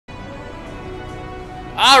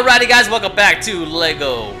Alrighty guys, welcome back to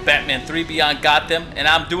Lego Batman 3 Beyond Gotham, and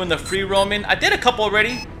I'm doing the free roaming. I did a couple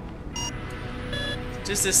already,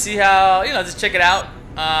 just to see how, just check it out.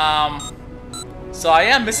 So I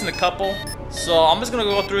am missing a couple, so I'm just gonna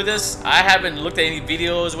go through this. I haven't looked at any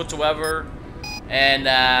videos whatsoever,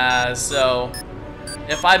 and so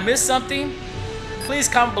if I missed something, please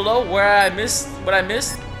comment below what I missed,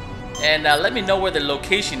 and let me know where the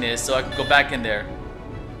location is so I can go back in there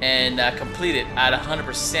and complete it at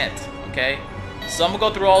 100%. Okay, so I'm gonna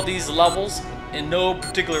go through all these levels in no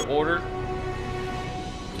particular order,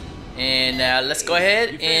 and let's go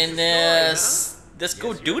ahead and let's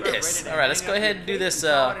go do this. All right, let's go ahead and do this.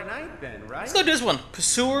 Let's go do this one.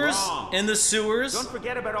 Pursuers in the sewers. Don't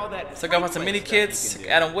forget about all that. So I gotta find some mini kits.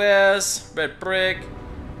 Adam West, Red Brick.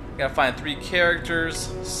 Gotta find 3 characters.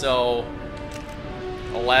 So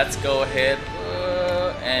let's go ahead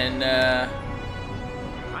and.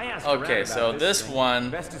 Okay, so this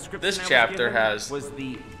one, this chapter has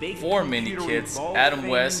 4 mini kits, Adam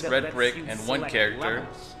West, Red Brick, and 1 character.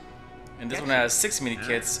 And this one has 6 mini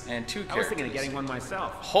kits and 2 characters.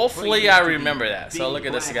 Hopefully I remember that. So look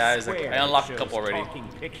at this, guys. I unlocked a couple already.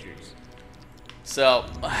 So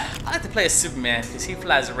I like to play as Superman because he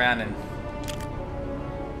flies around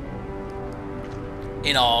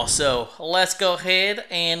and all. So let's go ahead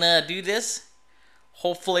and do this.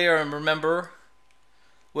 Hopefully I remember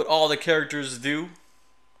what all the characters do.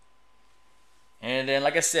 And then,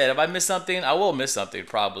 like I said, if I miss something, I will miss something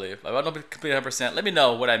probably. If I don't complete 100%, let me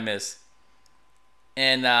know what I miss,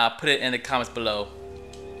 and put it in the comments below,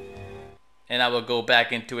 and I will go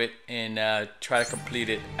back into it and try to complete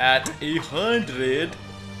it at 100%.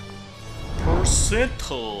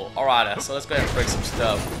 Alright, so let's go ahead and break some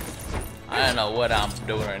stuff. I don't know what I'm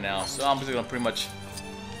doing right now, so I'm just gonna pretty much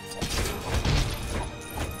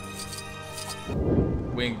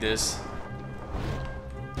wing this.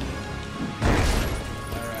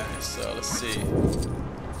 Alright, so let's see.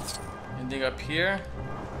 Anything up here?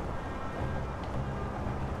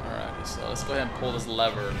 Alright, so let's go ahead and pull this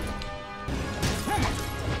lever.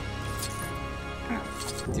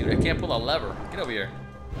 Dude, I can't pull that lever. Get over here.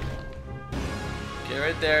 Get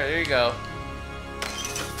right there. There you go.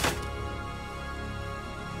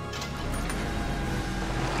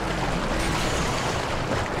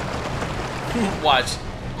 Watch.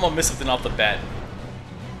 I'm gonna miss something off the bat.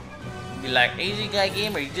 Be like, Asian guy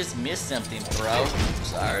gamer, you just missed something, bro.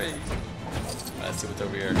 Sorry. Let's see what's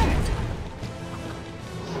over here. Alright,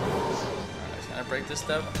 can I break this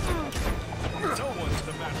stuff? No one's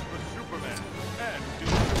the match for Superman and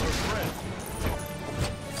his friends.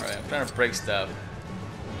 Alright, I'm trying to break stuff.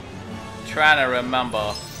 Trying to remember.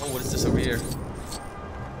 Oh, what is this over here?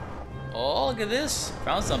 Oh, look at this.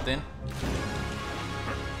 Found something.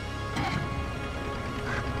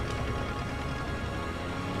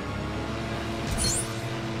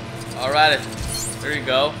 Alright, there you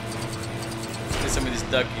go. Get some of these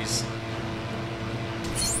duckies.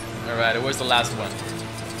 Alright, where's the last one?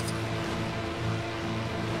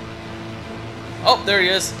 Oh, there he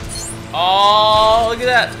is. Oh, look at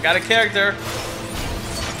that. Got a character.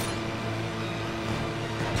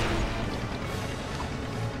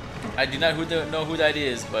 I do not know who that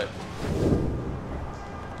is, but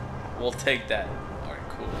we'll take that. Alright,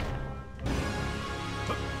 cool.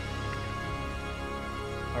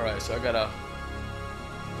 Alright, so I gotta...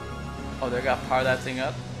 Oh, they gotta power that thing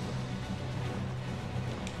up?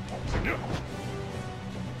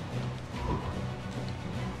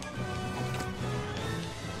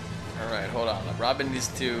 Alright, hold on. Robin needs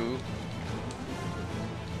to...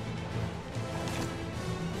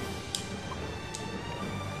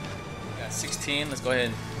 Got 16. Let's go ahead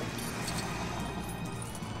and...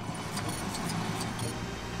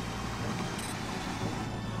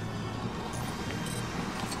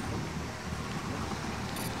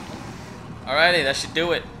 Alrighty, that should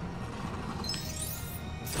do it.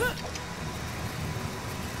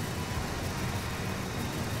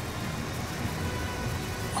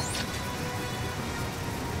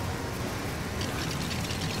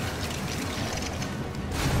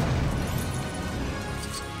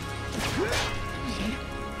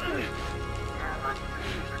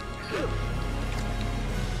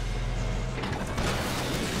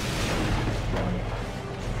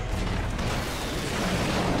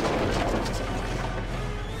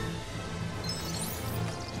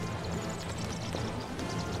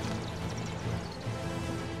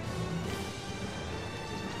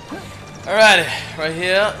 Alright, right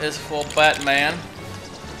here is for Batman.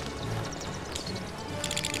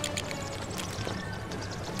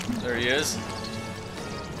 There he is.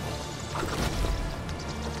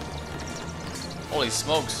 Holy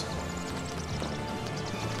smokes.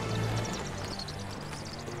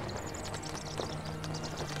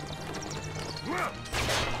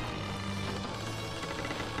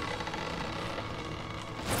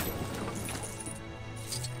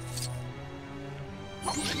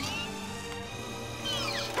 Alright,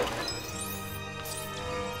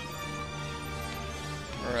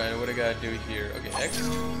 what do I gotta do here? Okay, X.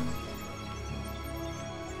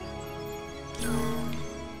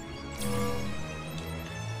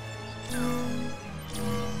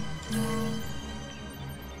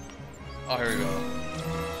 Oh, here we go.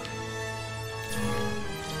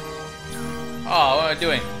 Oh, what am I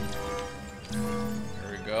doing?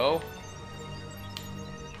 Here we go.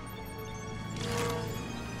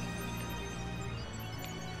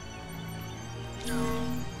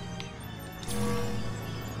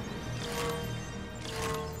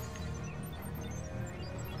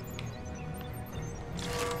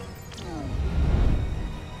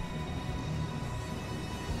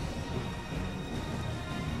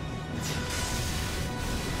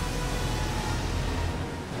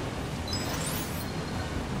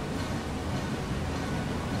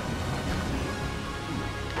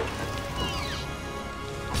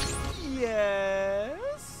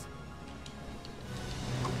 Yes?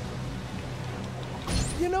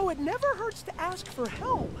 You know, it never hurts to ask for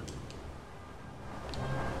help.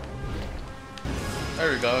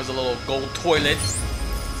 There we go. There's a little gold toilet.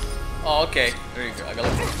 Oh, okay. There you go. I got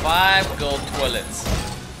like 5 gold toilets.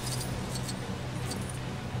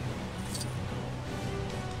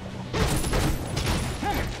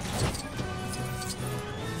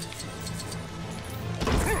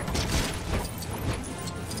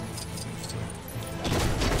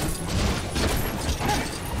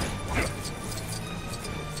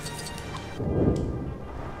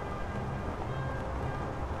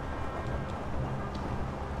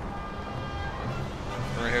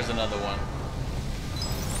 Here's another one.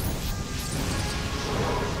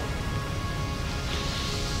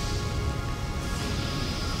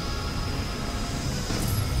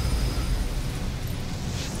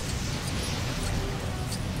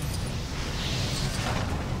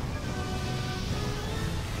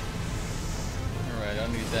 Alright, I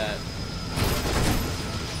don't need that.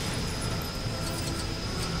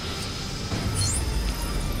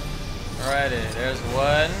 Alrighty, there's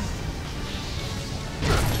one.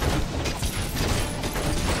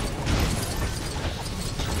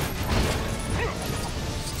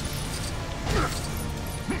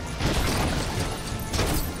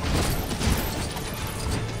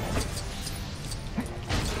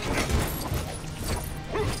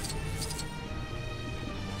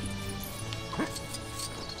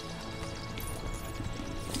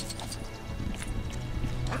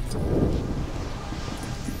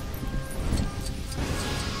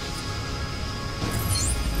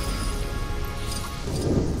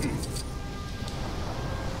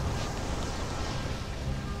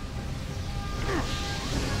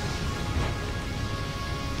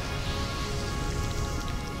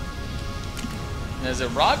 Is it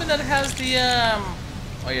Robin that has the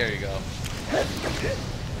Oh, here you go.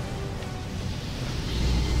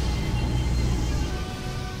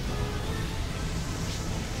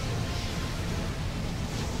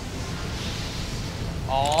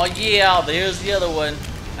 Oh yeah, there's the other one.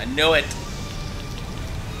 I know it.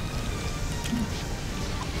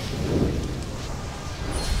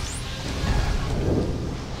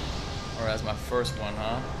 Alright, that's my first one,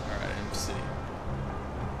 huh? Alright, let me see.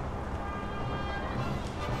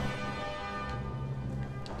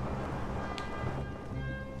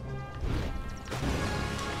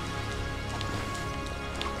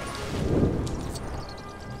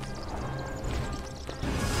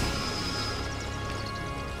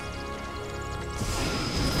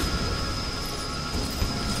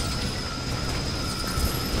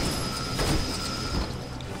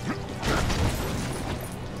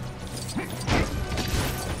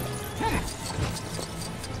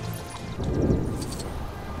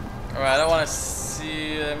 Alright, I don't want to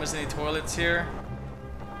see I miss any toilets here.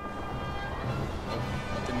 Nope,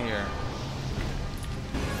 nothing here.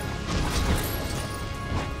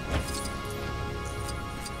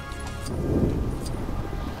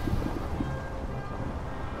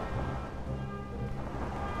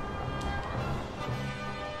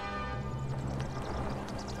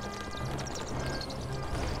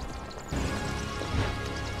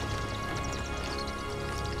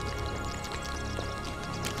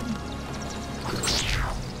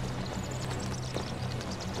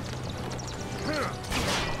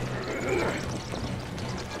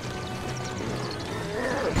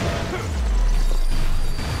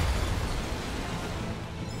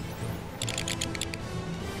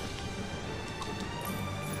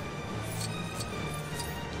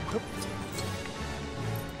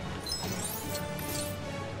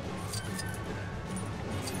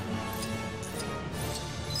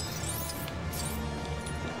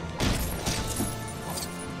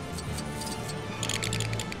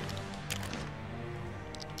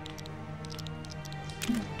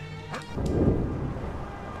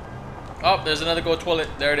 Oh, there's another gold toilet.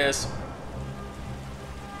 There it is.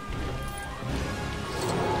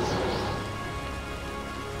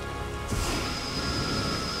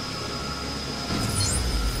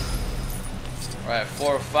 All right,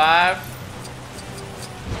 4 or 5.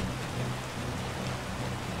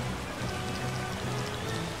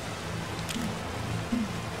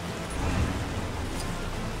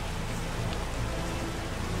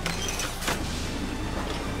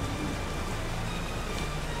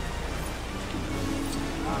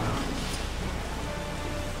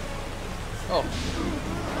 Oh.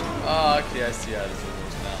 Oh, okay, I see how this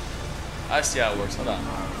works now. I see how it works. Hold on.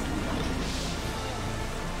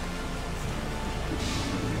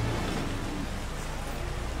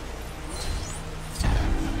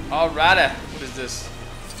 Alrighty. What is this?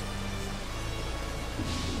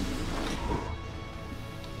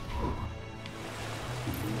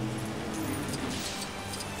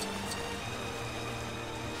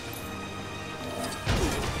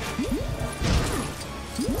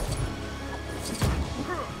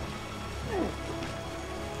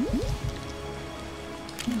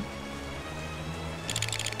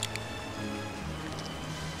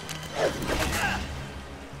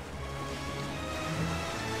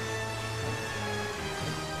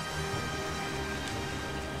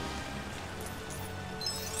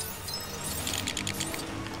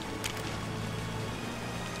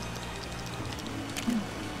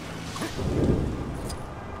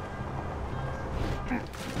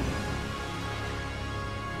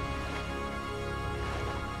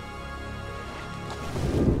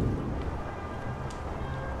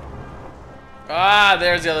 Ah,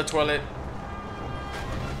 there's the other toilet.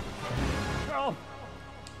 Oh.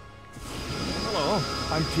 Hello,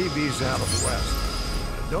 I'm TV's out of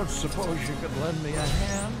West. Don't suppose you could lend me a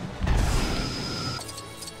hand?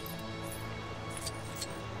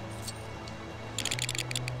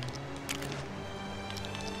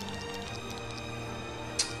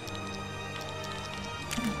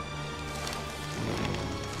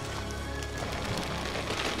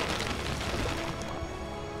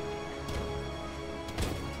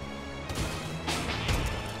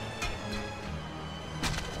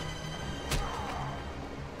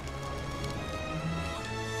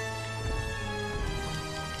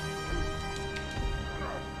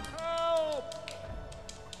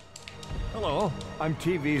 Hello, I'm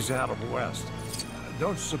TV's out of West.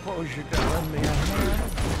 Don't suppose you could lend me a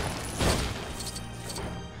hand?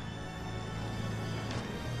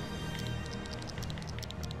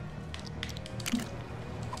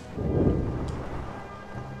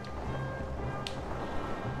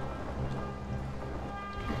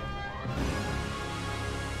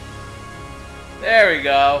 There we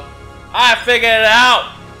go. I figured it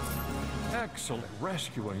out. Excellent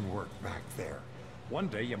rescuing work back there. One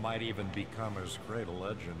day you might even become as great a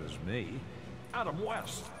legend as me. Adam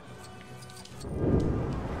West.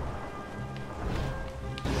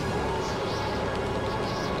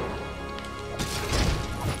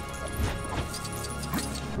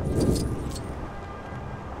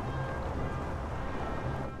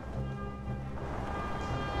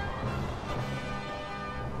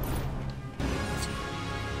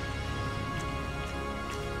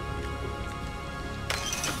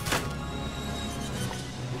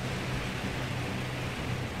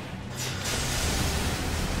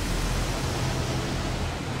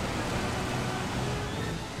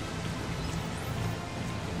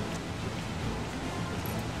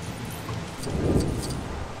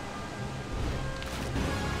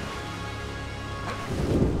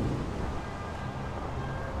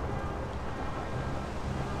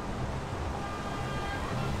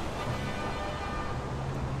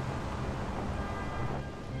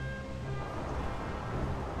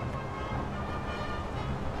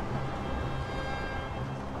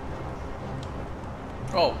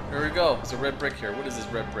 Oh, here we go. It's a red brick here. What is this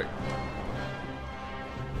red brick?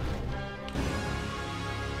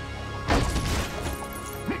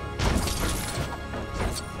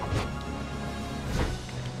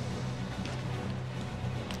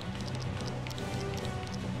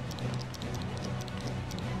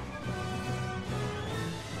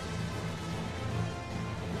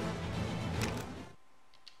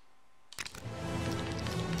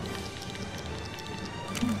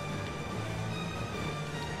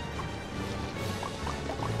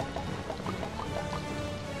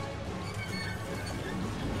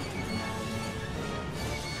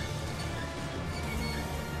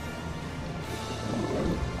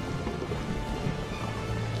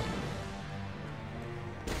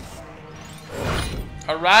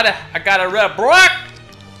 Alright, I got a red brick.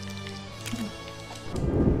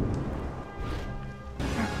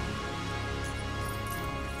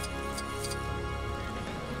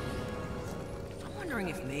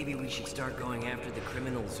 should start going after the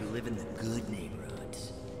criminals who live in the good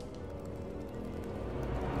neighborhoods.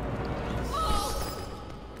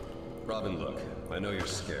 Robin, look, I know you're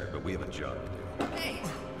scared, but we have a job to do. Hey,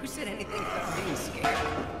 who said anything about being scared?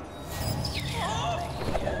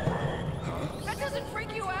 That doesn't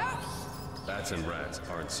freak you out? Bats and rats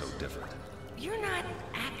aren't so different. You're not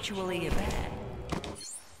actually a bat.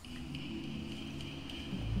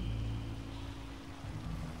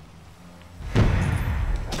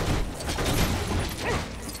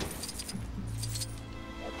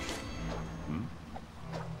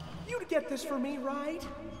 You'd get this for me, right?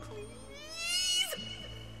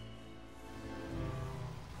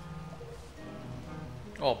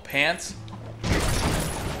 Oh, pants?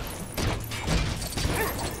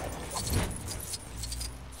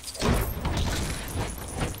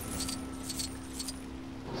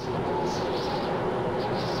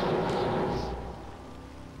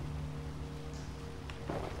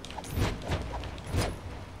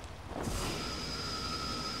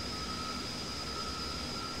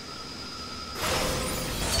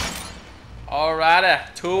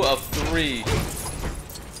 Alrighty, 2 of 3.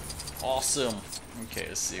 Awesome. Okay,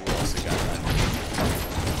 let's see what else we got.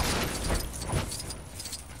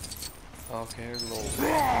 Okay, here's a little.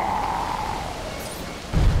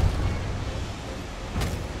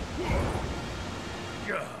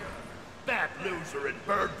 Bat loser and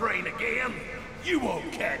bird brain again? You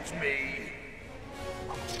won't catch me!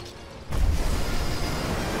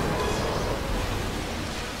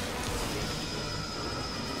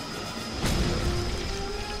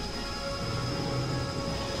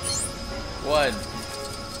 One,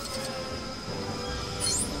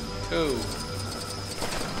 2,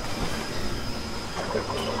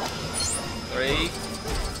 3,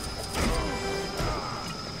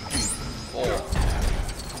 4.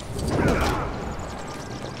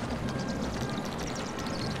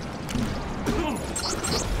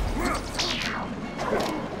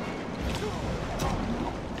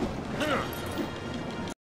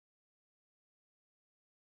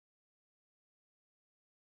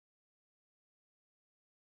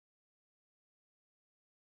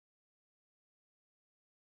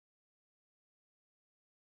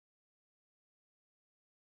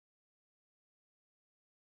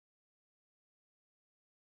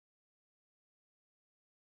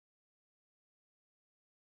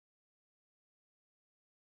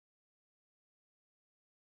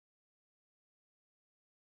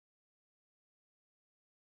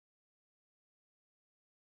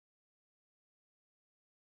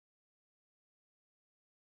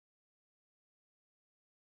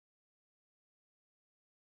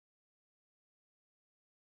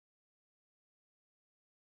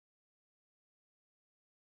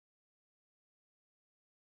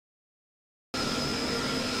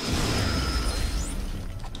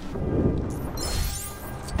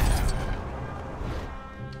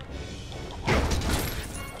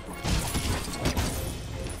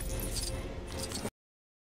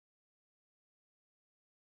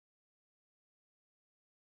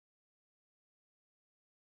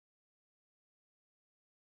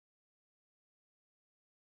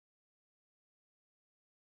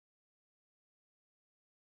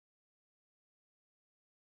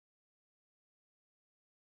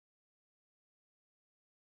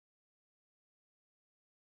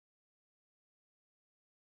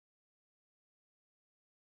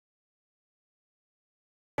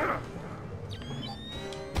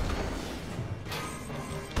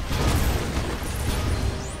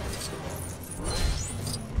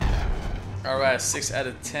 Alright, 6 out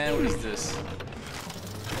of 10. What is this?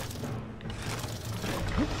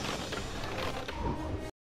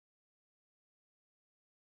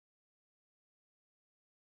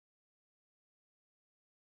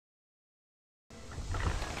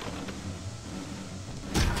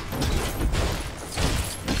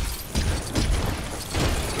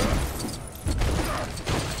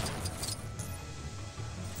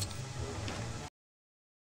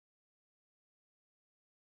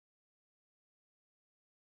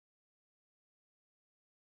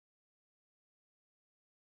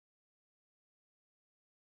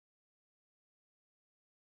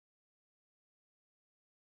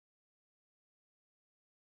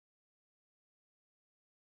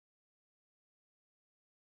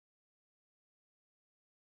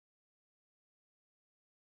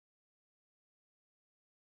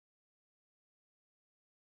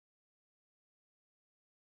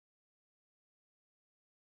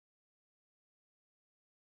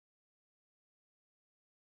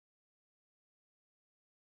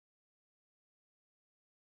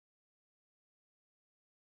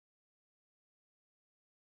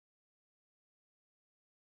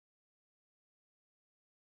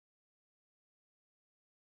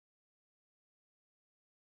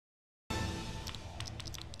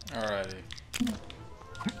 Alrighty.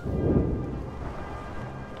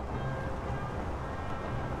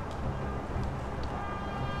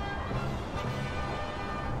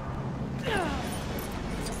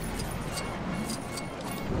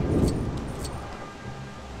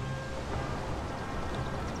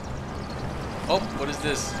 Oh, what is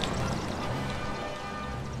this?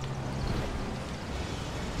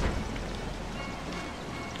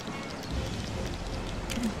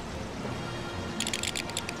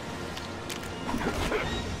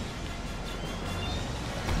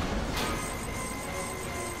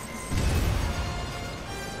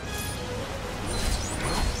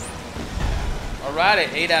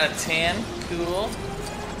 Alright, 8 out of 10. Cool.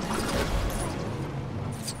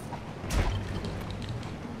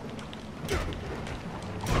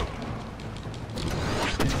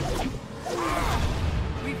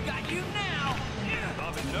 We've got you now!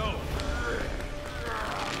 Bobby, no!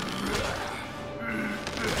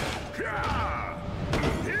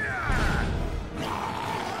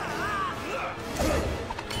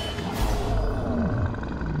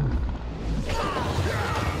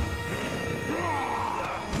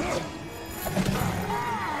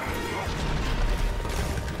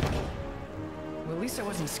 Well, at least I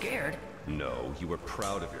wasn't scared. No, you were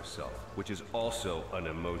proud of yourself, which is also an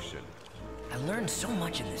emotion. I learned so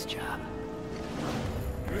much in this job.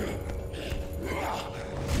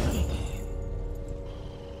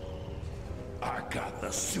 I got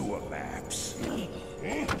the sewer maps.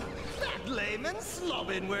 That layman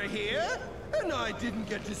slobbin were here, and I didn't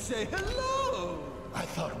get to say hello. I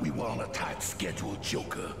thought we were on a tight schedule,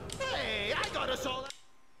 Joker. Hey, I got us all.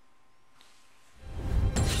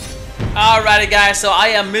 Alrighty guys, so I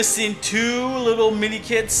am missing 2 little mini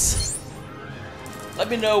kits. Let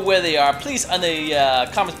me know where they are, please, on the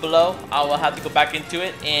comments below. I will have to go back into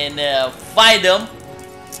it and find them.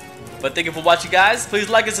 But thank you for watching, guys. Please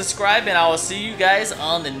like and subscribe, and I will see you guys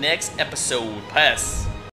on the next episode. Peace.